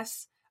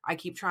IRS, I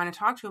keep trying to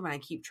talk to him and I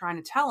keep trying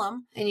to tell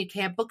him. And you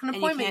can't book an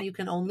appointment. You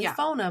can only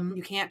phone him.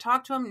 You can't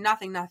talk to him.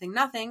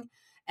 Nothing.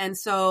 And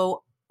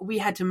so we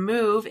had to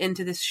move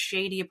into this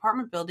shady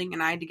apartment building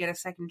and I had to get a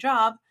second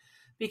job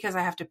because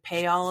I have to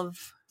pay all of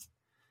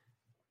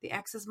the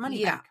ex's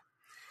money back.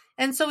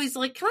 And so he's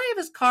like, can I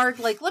have his card?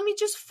 Like, let me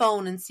just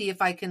phone and see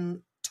if I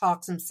can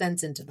talk some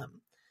sense into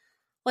them.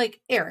 Like,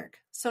 Eric.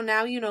 So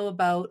now you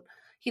know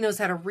he knows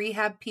how to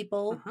rehab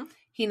people. Mm-hmm.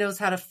 He knows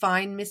how to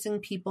find missing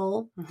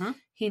people. Mm-hmm.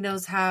 He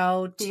knows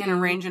how to... He can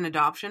arrange an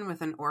adoption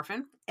with an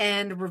orphan.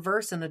 And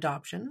reverse an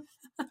adoption.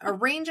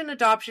 Arrange an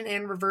adoption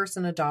and reverse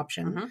an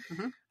adoption.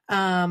 Mm-hmm.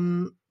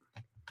 Mm-hmm.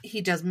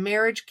 He does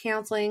marriage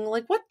counseling.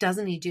 Like, what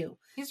doesn't he do?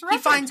 He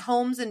finds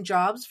homes and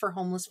jobs for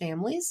homeless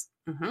families.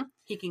 Mm-hmm.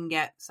 He can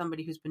get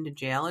somebody who's been to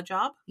jail a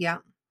job. Yeah.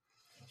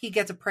 He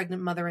gets a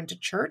pregnant mother into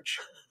church.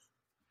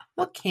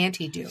 What can't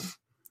he do?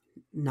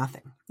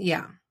 Nothing.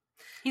 Yeah.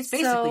 He's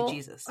basically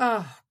Jesus.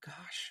 Oh,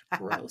 gosh.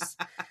 Gross.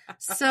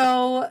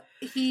 So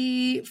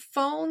he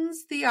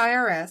phones the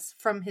IRS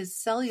from his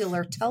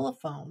cellular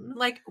telephone.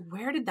 Like,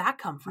 where did that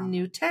come from?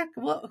 New tech.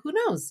 Well, who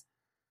knows?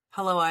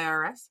 Hello,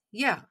 IRS?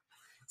 Yeah.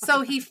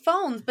 So he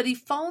phones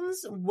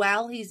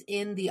while he's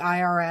in the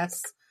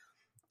IRS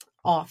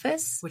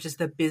office, which is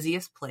the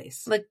busiest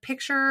place. Like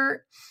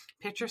picture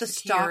the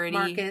security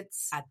stock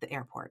markets at the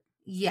airport.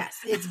 Yes,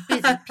 it's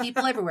busy.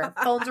 People everywhere.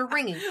 Phones are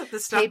ringing.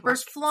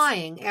 Papers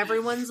flying.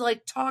 Everyone's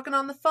like talking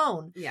on the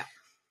phone. Yeah.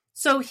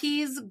 So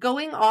he's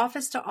going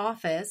office to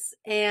office,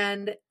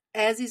 and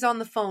as he's on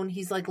the phone,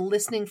 he's like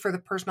listening for the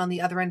person on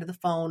the other end of the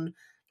phone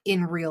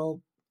in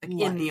real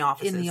life, in the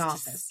office. In the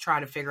office, try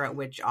to figure out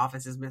which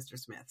office is Mr.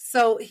 Smith.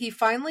 So he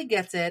finally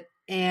gets it,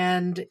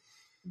 and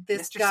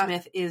Mr.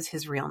 Smith is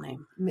his real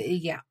name.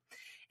 Yeah.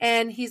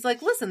 And he's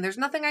like, listen, there's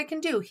nothing I can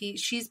do.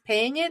 She's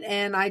paying it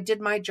and I did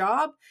my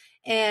job.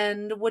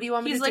 And what do you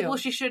want me to do? He's like, well,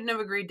 she shouldn't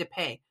have agreed to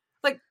pay.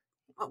 Like,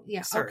 oh,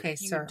 yeah, sir, okay,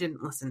 you sir.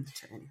 didn't listen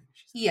to anything.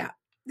 Yeah.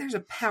 There's a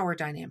power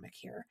dynamic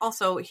here.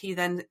 Also, he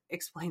then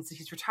explains that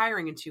he's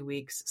retiring in 2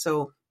 weeks.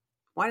 So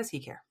why does he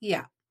care?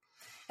 Yeah.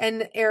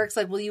 And Eric's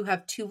like, well, you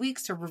have 2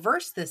 weeks to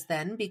reverse this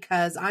then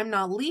because I'm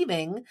not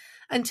leaving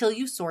until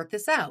you sort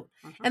this out.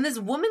 Mm-hmm. And this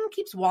woman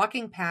keeps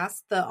walking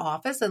past the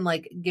office and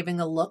like giving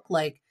a look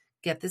like,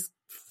 get this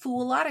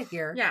fool out of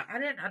here. Yeah, I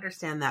didn't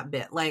understand that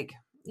bit. Like,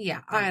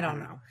 yeah, I don't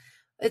know.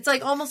 It's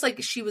like almost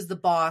like she was the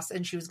boss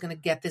and she was going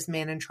to get this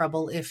man in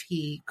trouble if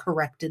he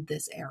corrected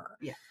this error.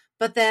 Yeah.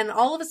 But then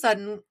all of a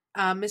sudden,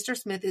 Mr.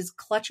 Smith is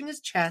clutching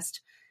his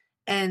chest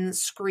and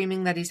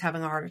screaming that he's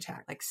having a heart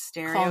attack. Like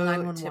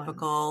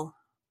stereotypical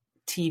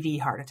TV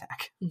heart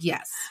attack.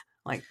 Yes.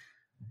 Like,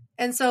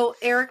 and so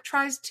Eric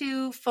tries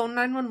to phone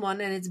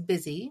 911 and it's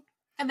busy.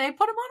 And they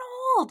put him on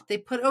hold.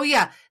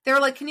 They're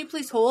like, can you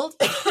please hold?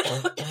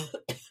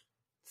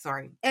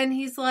 Sorry. And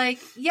he's like,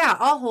 yeah,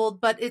 I'll hold,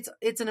 but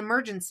it's an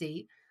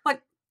emergency.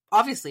 Like,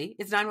 obviously,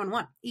 it's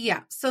 911.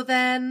 Yeah. So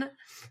then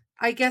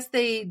I guess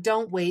they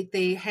don't wait.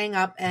 They hang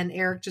up and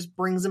Eric just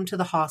brings him to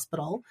the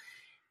hospital.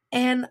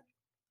 And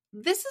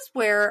this is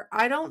where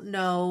I don't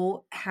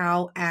know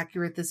how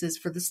accurate this is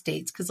for the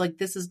States. Because, like,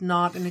 this is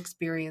not an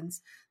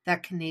experience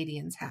that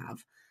Canadians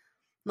have.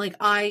 Like,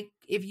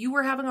 if you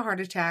were having a heart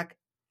attack,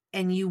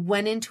 and you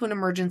went into an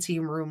emergency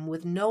room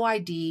with no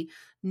ID,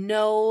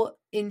 no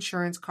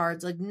insurance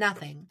cards, like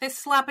nothing. They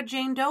slap a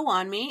Jane Doe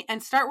on me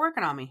and start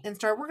working on me. And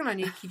start working on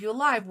you to keep you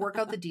alive, work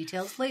out the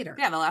details later.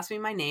 Yeah, they'll ask me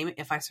my name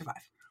if I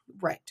survive.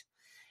 Right.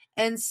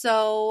 And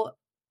so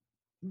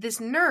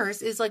this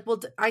nurse is like,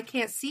 well, I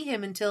can't see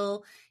him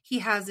until he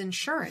has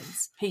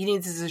insurance. He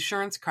needs his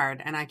insurance card,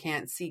 and I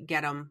can't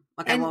get him.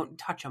 Like, I won't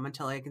touch him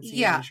until I can see his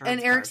insurance card.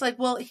 And Eric's like,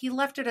 well, he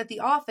left it at the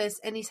office,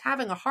 and he's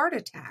having a heart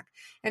attack.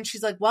 And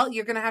she's like, well,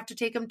 you're going to have to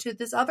take him to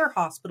this other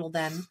hospital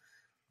then.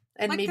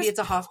 And like maybe it's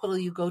a hospital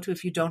you go to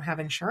if you don't have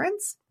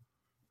insurance.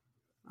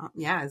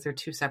 Yeah, is there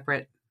two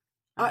separate?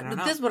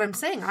 This is what I'm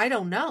saying. I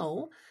don't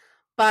know.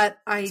 But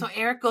So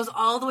Eric goes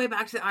all the way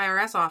back to the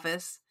IRS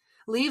office,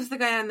 leaves the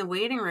guy in the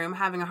waiting room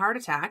having a heart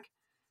attack.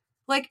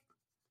 Like,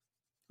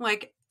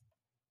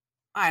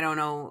 I don't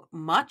know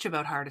much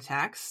about heart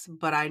attacks,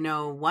 but I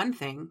know one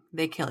thing.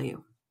 They kill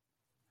you.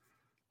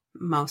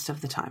 Most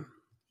of the time.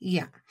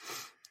 Yeah.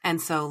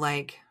 And so,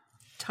 like...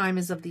 Time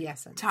is of the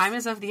essence. Time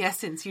is of the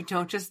essence. You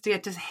don't just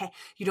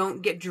you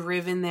don't get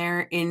driven there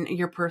in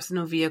your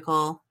personal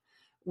vehicle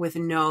with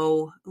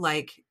no,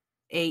 like...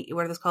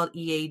 what are those called?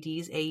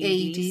 EADs?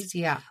 AEDs,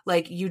 yeah.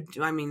 Like, you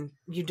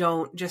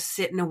don't just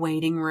sit in a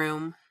waiting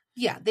room.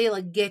 Yeah, they,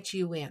 like, get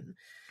you in.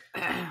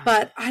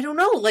 But I don't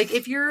know, like,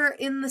 if you're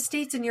in the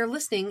States and you're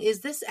listening,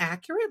 is this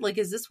accurate? Like,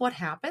 is this what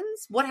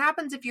happens? What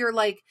happens if you're,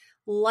 like,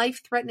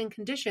 life-threatening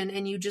condition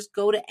and you just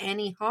go to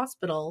any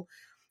hospital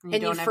and you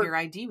don't have your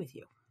ID with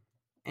you?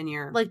 And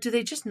you're... Like, do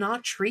they just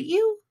not treat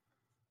you?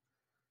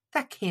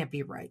 That can't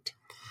be right.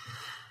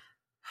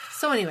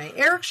 So anyway,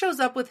 Eric shows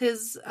up with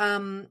his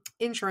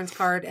insurance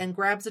card and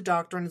grabs a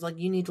doctor and is like,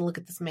 you need to look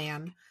at this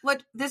man.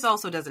 What this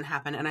also doesn't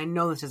happen, and I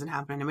know this doesn't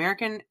happen in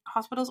American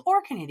hospitals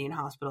or Canadian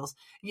hospitals.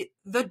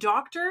 The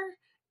doctor,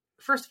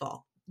 first of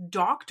all,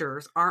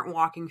 doctors aren't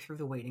walking through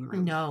the waiting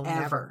room. No,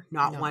 ever. Never.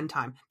 Not one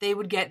time. They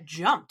would get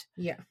jumped.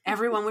 Yeah.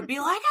 Everyone would be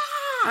like,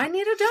 I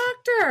need a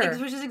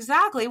doctor. Which is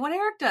exactly what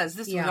Eric does.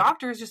 This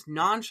doctor is just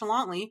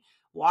nonchalantly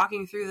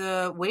walking through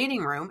the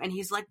waiting room, and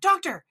he's like,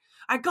 doctor,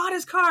 I got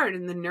his card.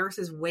 And the nurse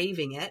is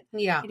waving it.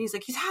 Yeah. And he's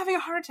like, he's having a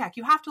heart attack.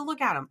 You have to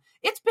look at him.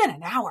 It's been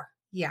an hour.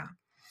 Yeah.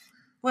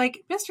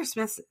 Like, Mr.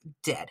 Smith's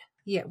dead.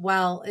 Yeah.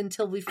 Well,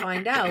 until we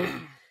find out,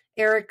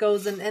 Eric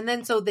goes and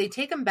then so they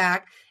take him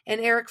back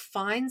and Eric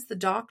finds the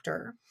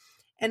doctor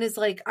and is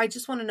like, I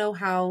just want to know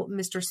how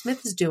Mr.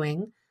 Smith is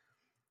doing.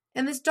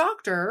 And this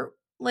doctor,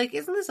 like,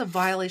 isn't this a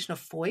violation of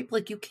FOIP?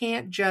 Like, you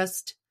can't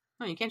just...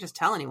 No, you can't just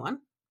tell anyone.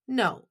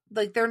 No.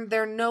 Like,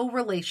 they're no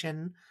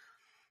relation.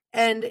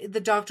 And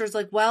the doctor's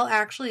like, well,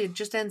 actually, it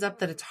just ends up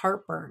that it's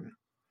heartburn.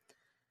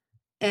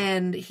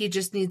 And he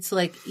just needs to,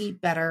 like, eat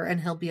better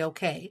and he'll be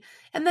okay.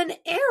 And then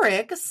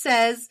Eric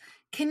says,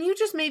 can you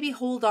just maybe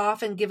hold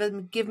off and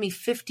give me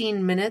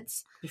 15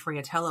 minutes? Before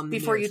you tell him.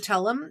 You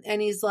tell him.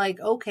 And he's like,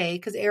 okay,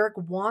 because Eric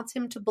wants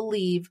him to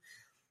believe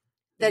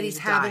that he's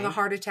having a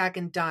heart attack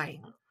and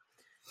dying.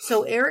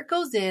 So Eric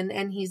goes in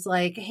and he's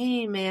like,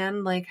 hey,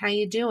 man, like, how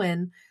you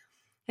doing?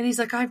 And he's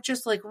like, I've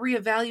just like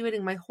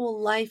reevaluating my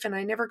whole life and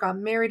I never got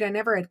married. I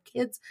never had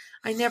kids.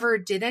 I never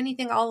did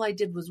anything. All I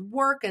did was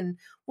work. And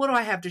what do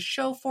I have to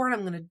show for it?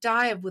 I'm going to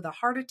die with a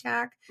heart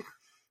attack.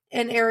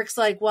 And Eric's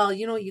like, well,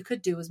 you know what you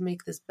could do is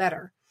make this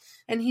better.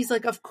 And he's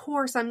like, of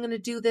course, I'm going to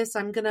do this.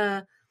 I'm going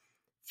to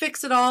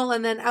fix it all.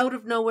 And then out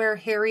of nowhere,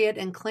 Harriet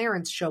and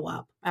Clarence show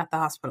up at the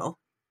hospital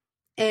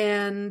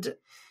and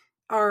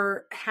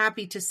are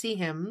happy to see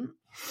him.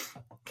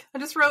 I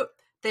just wrote,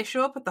 they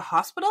show up at the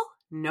hospital?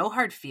 No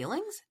hard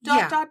feelings? ...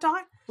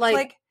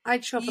 Like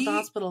I'd show up at the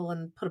hospital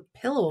and put a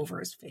pillow over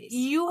his face.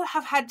 You've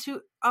had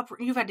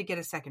to get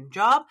a second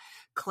job.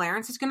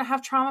 Clarence is going to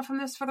have trauma from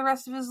this for the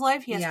rest of his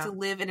life. He has to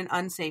live in an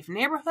unsafe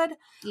neighborhood.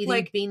 Eating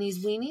like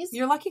beanies weenies.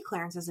 You're lucky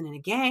Clarence isn't in a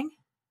gang.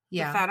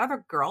 Yeah. With that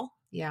other girl.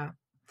 Yeah.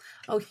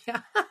 Oh,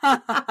 yeah.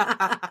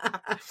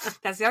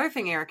 That's the other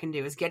thing Eric can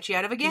do is get you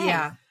out of a gang.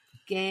 Yeah.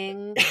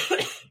 Gang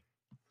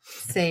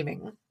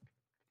saving.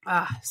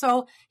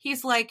 So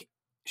he's like,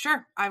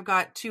 sure, I've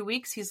got 2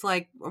 weeks. He's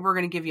like, we're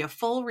going to give you a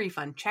full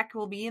refund. Check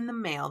will be in the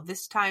mail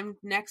this time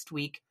next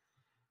week.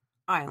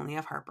 I only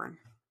have heartburn.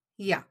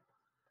 Yeah.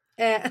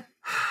 Like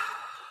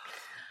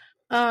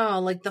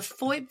the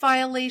FOIP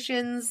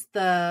violations,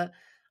 I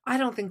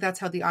don't think that's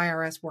how the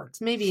IRS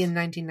works. Maybe in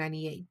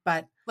 1998,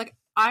 but like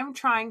I'm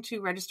trying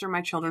to register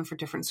my children for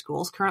different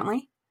schools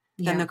currently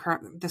than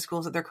the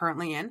schools that they're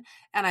currently in.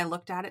 And I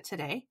looked at it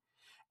today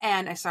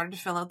and I started to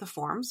fill out the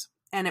forms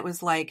and it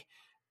was like,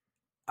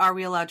 are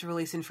we allowed to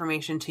release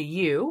information to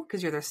you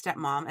because you're their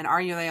stepmom? And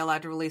are you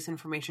allowed to release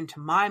information to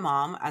my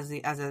mom as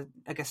a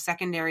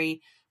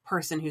secondary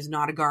person who's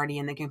not a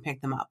guardian that can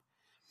pick them up?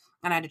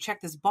 And I had to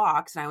check this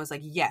box and I was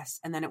like, yes.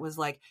 And then it was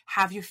like,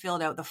 have you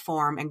filled out the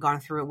form and gone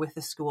through it with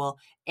the school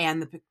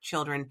and the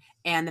children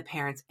and the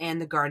parents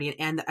and the guardian?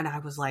 And I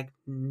was like,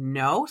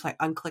 no. So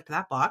I unclicked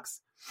that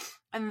box.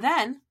 And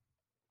then,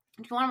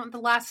 do you want to know what the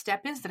last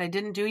step is that I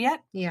didn't do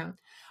yet? Yeah.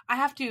 I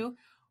have to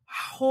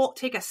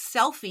take a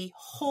selfie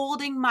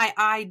holding my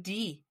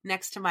ID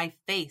next to my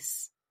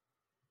face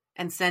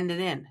and send it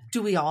in.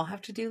 Do we all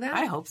have to do that?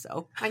 I hope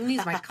so. I can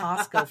use my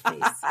Costco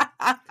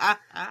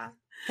face.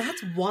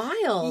 That's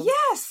wild.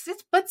 Yes.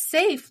 But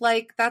safe.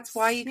 Like, that's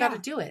why you got to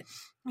Yeah. do it.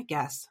 I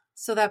guess.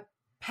 So that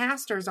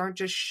pastors aren't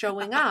just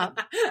showing up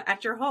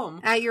At your home.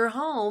 at your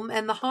home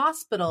and the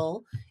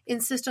hospital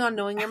insisting on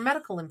knowing your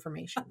medical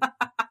information.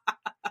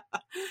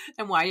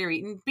 And why you're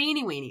eating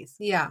beanie weenies.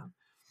 Yeah.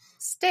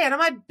 Stay out of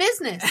my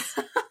business.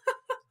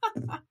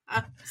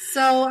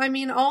 So, I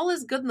mean, all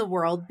is good in the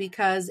world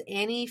because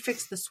Annie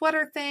fixed the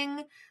sweater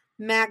thing.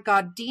 Matt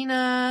got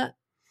Dina,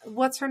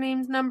 what's her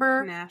name's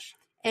number? Nash.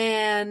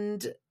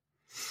 And,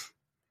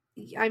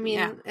 I mean,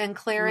 Yeah. and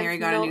Clarence. Mary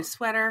got a new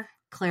sweater.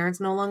 Clarence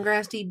no longer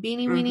has to eat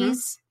beanie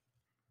weenies.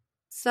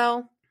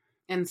 So,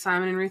 And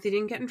Simon and Ruthie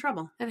didn't get in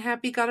trouble. and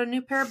Happy got a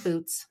new pair of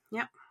boots.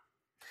 Yep.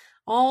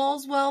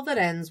 All's well that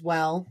ends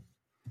well.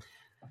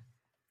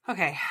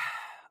 Okay.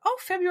 Oh,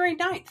 February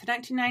 9th,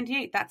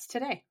 1998. That's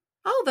today.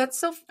 Oh, that's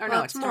so... Or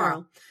no, it's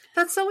tomorrow.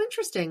 That's so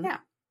interesting. Yeah.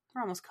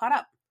 We're almost caught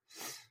up.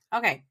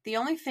 Okay. The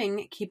only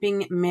thing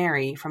keeping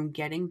Mary from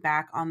getting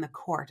back on the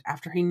court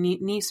after her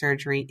knee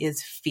surgery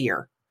is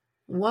fear.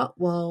 What?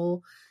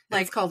 Whoa.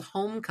 That's Like- called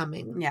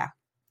homecoming. Yeah.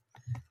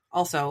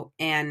 Also,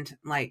 and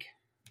like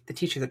the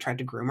teacher that tried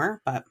to groom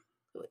her, but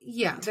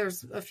Yeah,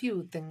 there's a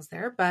few things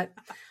there, but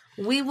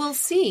we will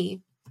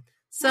see.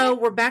 So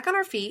we're back on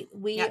our feet.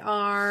 We Yep.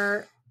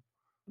 are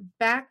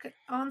back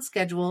on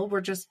schedule. We're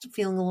just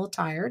feeling a little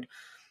tired.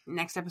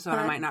 next episode I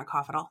But- might not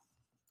cough at all.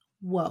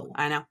 Whoa.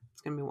 I know.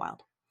 It's going to be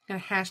wild. Gonna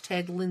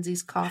hashtag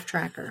Lindsay's cough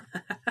tracker.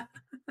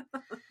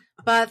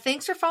 But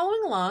thanks for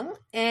following along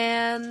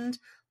and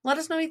let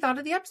us know what you thought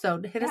of the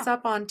episode. Hit us Yeah.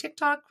 up on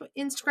TikTok,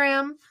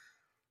 Instagram,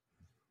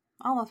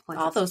 All those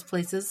places. all those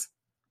places.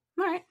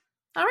 All right.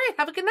 All right.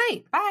 Have a good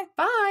night. Bye.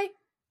 Bye.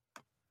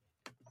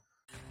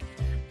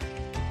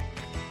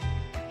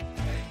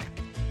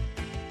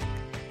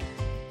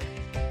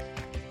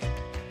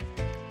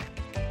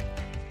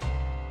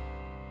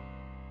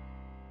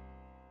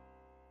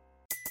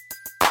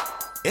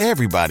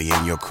 Everybody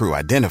in your crew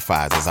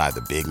identifies as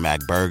either Big Mac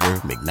Burger,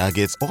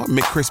 McNuggets, or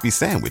McCrispy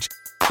Sandwich.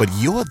 But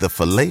you're the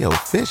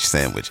Filet-O-Fish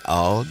Sandwich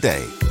all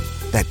day.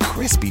 That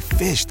crispy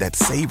fish, that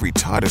savory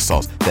tartar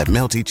sauce, that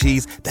melty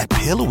cheese, that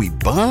pillowy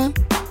bun.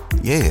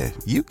 Yeah,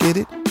 you get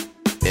it.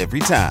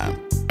 Every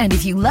time. And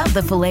if you love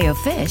the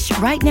Filet-O-Fish,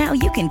 right now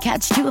you can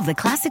catch two of the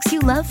classics you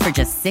love for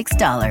just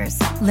 $6.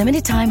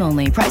 Limited time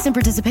only. Price and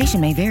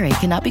participation may vary.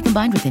 Cannot be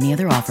combined with any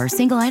other offer.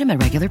 Single item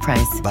at regular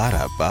price.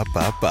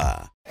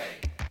 Ba-da-ba-ba-ba.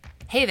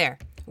 Hey there.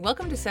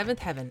 Welcome to Seventh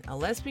Heaven, a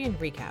lesbian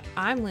recap.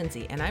 I'm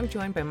Lindsay, and I'm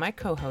joined by my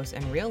co-host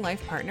and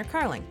real-life partner,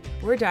 Carling.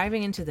 We're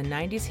diving into the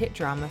 90s hit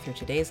drama through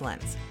today's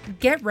lens.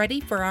 Get ready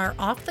for our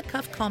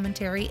off-the-cuff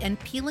commentary and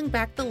peeling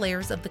back the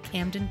layers of the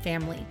Camden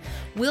family.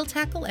 We'll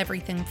tackle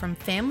everything from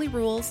family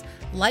rules,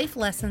 life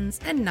lessons,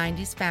 and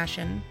 90s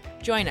fashion.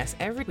 Join us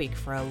every week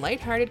for a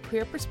lighthearted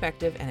queer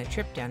perspective and a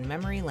trip down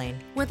memory lane.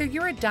 Whether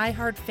you're a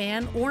diehard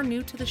fan or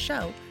new to the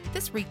show,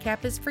 this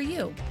recap is for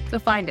you. So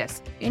find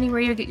us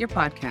anywhere you get your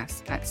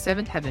podcasts at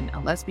Seventh Heaven, a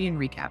lesbian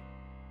recap.